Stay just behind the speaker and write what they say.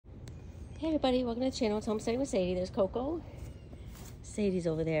Hey everybody, welcome to the channel. It's Homesteading with Sadie. There's Coco. Sadie's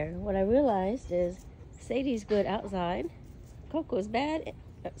over there. What I realized is Sadie's good outside. Coco's bad.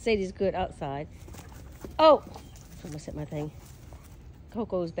 Sadie's good outside. Oh! Almost hit my thing.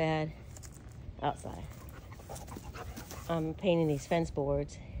 Coco's bad outside. I'm painting these fence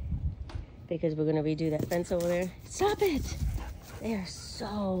boards because we're going to redo that fence over there. Stop it! They are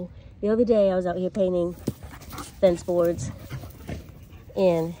so... The other day I was out here painting fence boards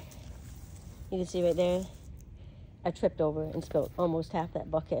and you can see right there, I tripped over and spilled almost half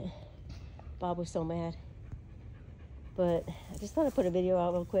that bucket. Bob was so mad. But I just thought I'd put a video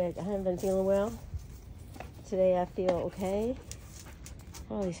out real quick. I haven't been feeling well. Today I feel okay.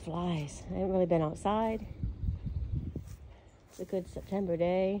 All these flies. I haven't really been outside. It's a good September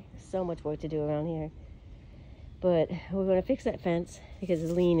day. So much work to do around here. But we're going to fix that fence because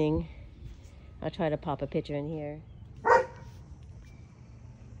it's leaning. I'll try to pop a picture in here.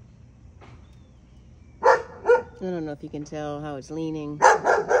 I don't know if you can tell how it's leaning.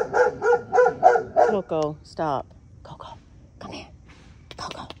 Coco, stop. Coco, come here.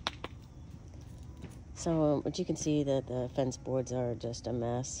 Coco. So, but you can see that the fence boards are just a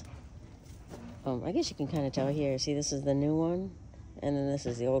mess. I guess you can kind of tell here. See, this is the new one, and then this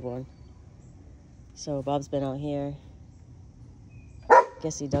is the old one. So Bob's been out here.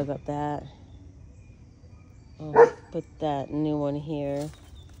 Guess he dug up that. Put that new one here.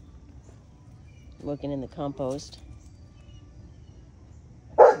 Working in the compost.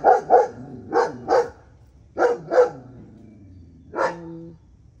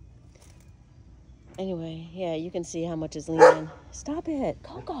 Anyway, yeah, you can see how much is leaning. Stop it,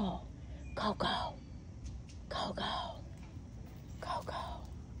 Coco, Coco, Coco, Coco,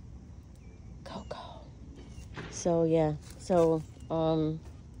 Coco. So yeah,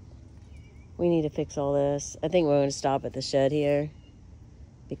 we need to fix all this. I think we're going to stop at the shed here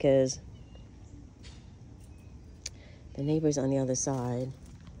because the neighbor's on the other side.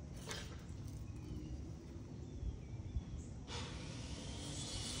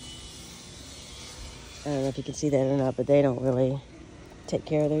 I don't know if you can see that or not, but they don't really take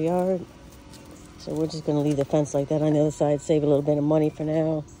care of their yard. So we're just going to leave the fence like that on the other side, save a little bit of money for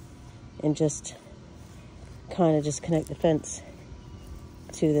now, and just kind of just connect the fence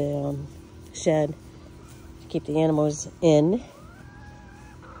to the shed to keep the animals in.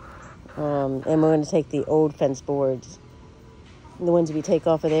 And we're going to take the old fence boards, the ones we take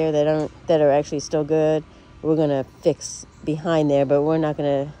off of there that are actually still good, we're going to fix behind there, but we're not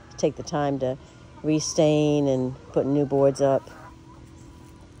going to take the time to restain and put new boards up.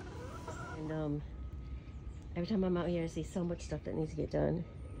 And every time I'm out here I see so much stuff that needs to get done.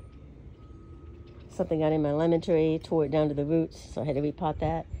 Something got in my lemon tree, tore it down to the roots, so I had to repot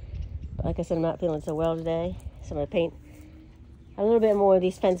that. But like I said, I'm not feeling so well today, so I'm going to paint a little bit more of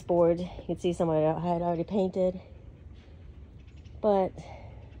these fence boards. You can see some I had already painted, but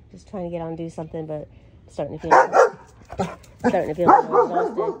just trying to get on and do something, but starting to feel a little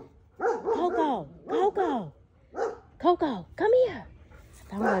exhausted. Coco, Coco, Coco, come here.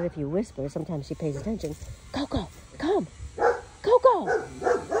 I found out if you whisper, sometimes she pays attention. Coco, come. Coco,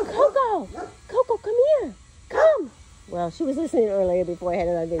 Coco, Coco, come here. Come. Well, she was listening earlier before I had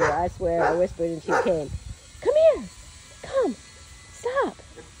it on video. I swear I whispered and she came. Come here. Come. Stop.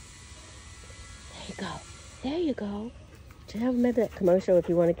 There you go. There you go. Do you remember that commercial, if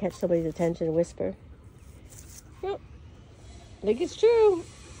you want to catch somebody's attention, whisper? Yep. I think it's true.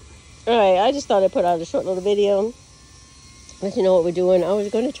 Alright, I just thought I'd put out a short little video. Let you know what we're doing. I was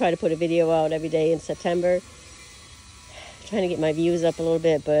going to try to put a video out every day in September. Trying to get my views up a little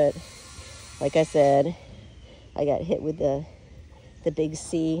bit, but like I said, I got hit with the big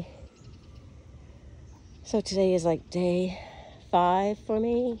C. So today is like day 5 for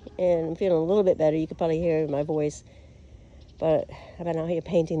me, and I'm feeling a little bit better. You could probably hear my voice. But I've been out here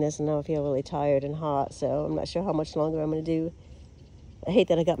painting this, and now I feel really tired and hot, so I'm not sure how much longer I'm going to do. I hate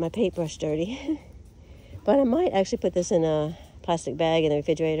that I got my paintbrush dirty. But I might actually put this in a plastic bag in the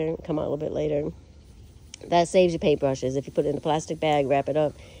refrigerator and come out a little bit later. That saves your paintbrushes. If you put it in a plastic bag, wrap it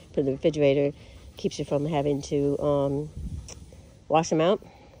up, put it in the refrigerator, keeps you from having to wash them out.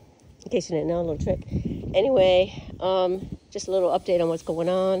 In case you didn't know, a little trick. Anyway, just a little update on what's going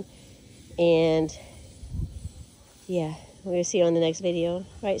on. And yeah, we're going to see you on the next video.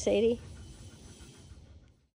 Right, Sadie?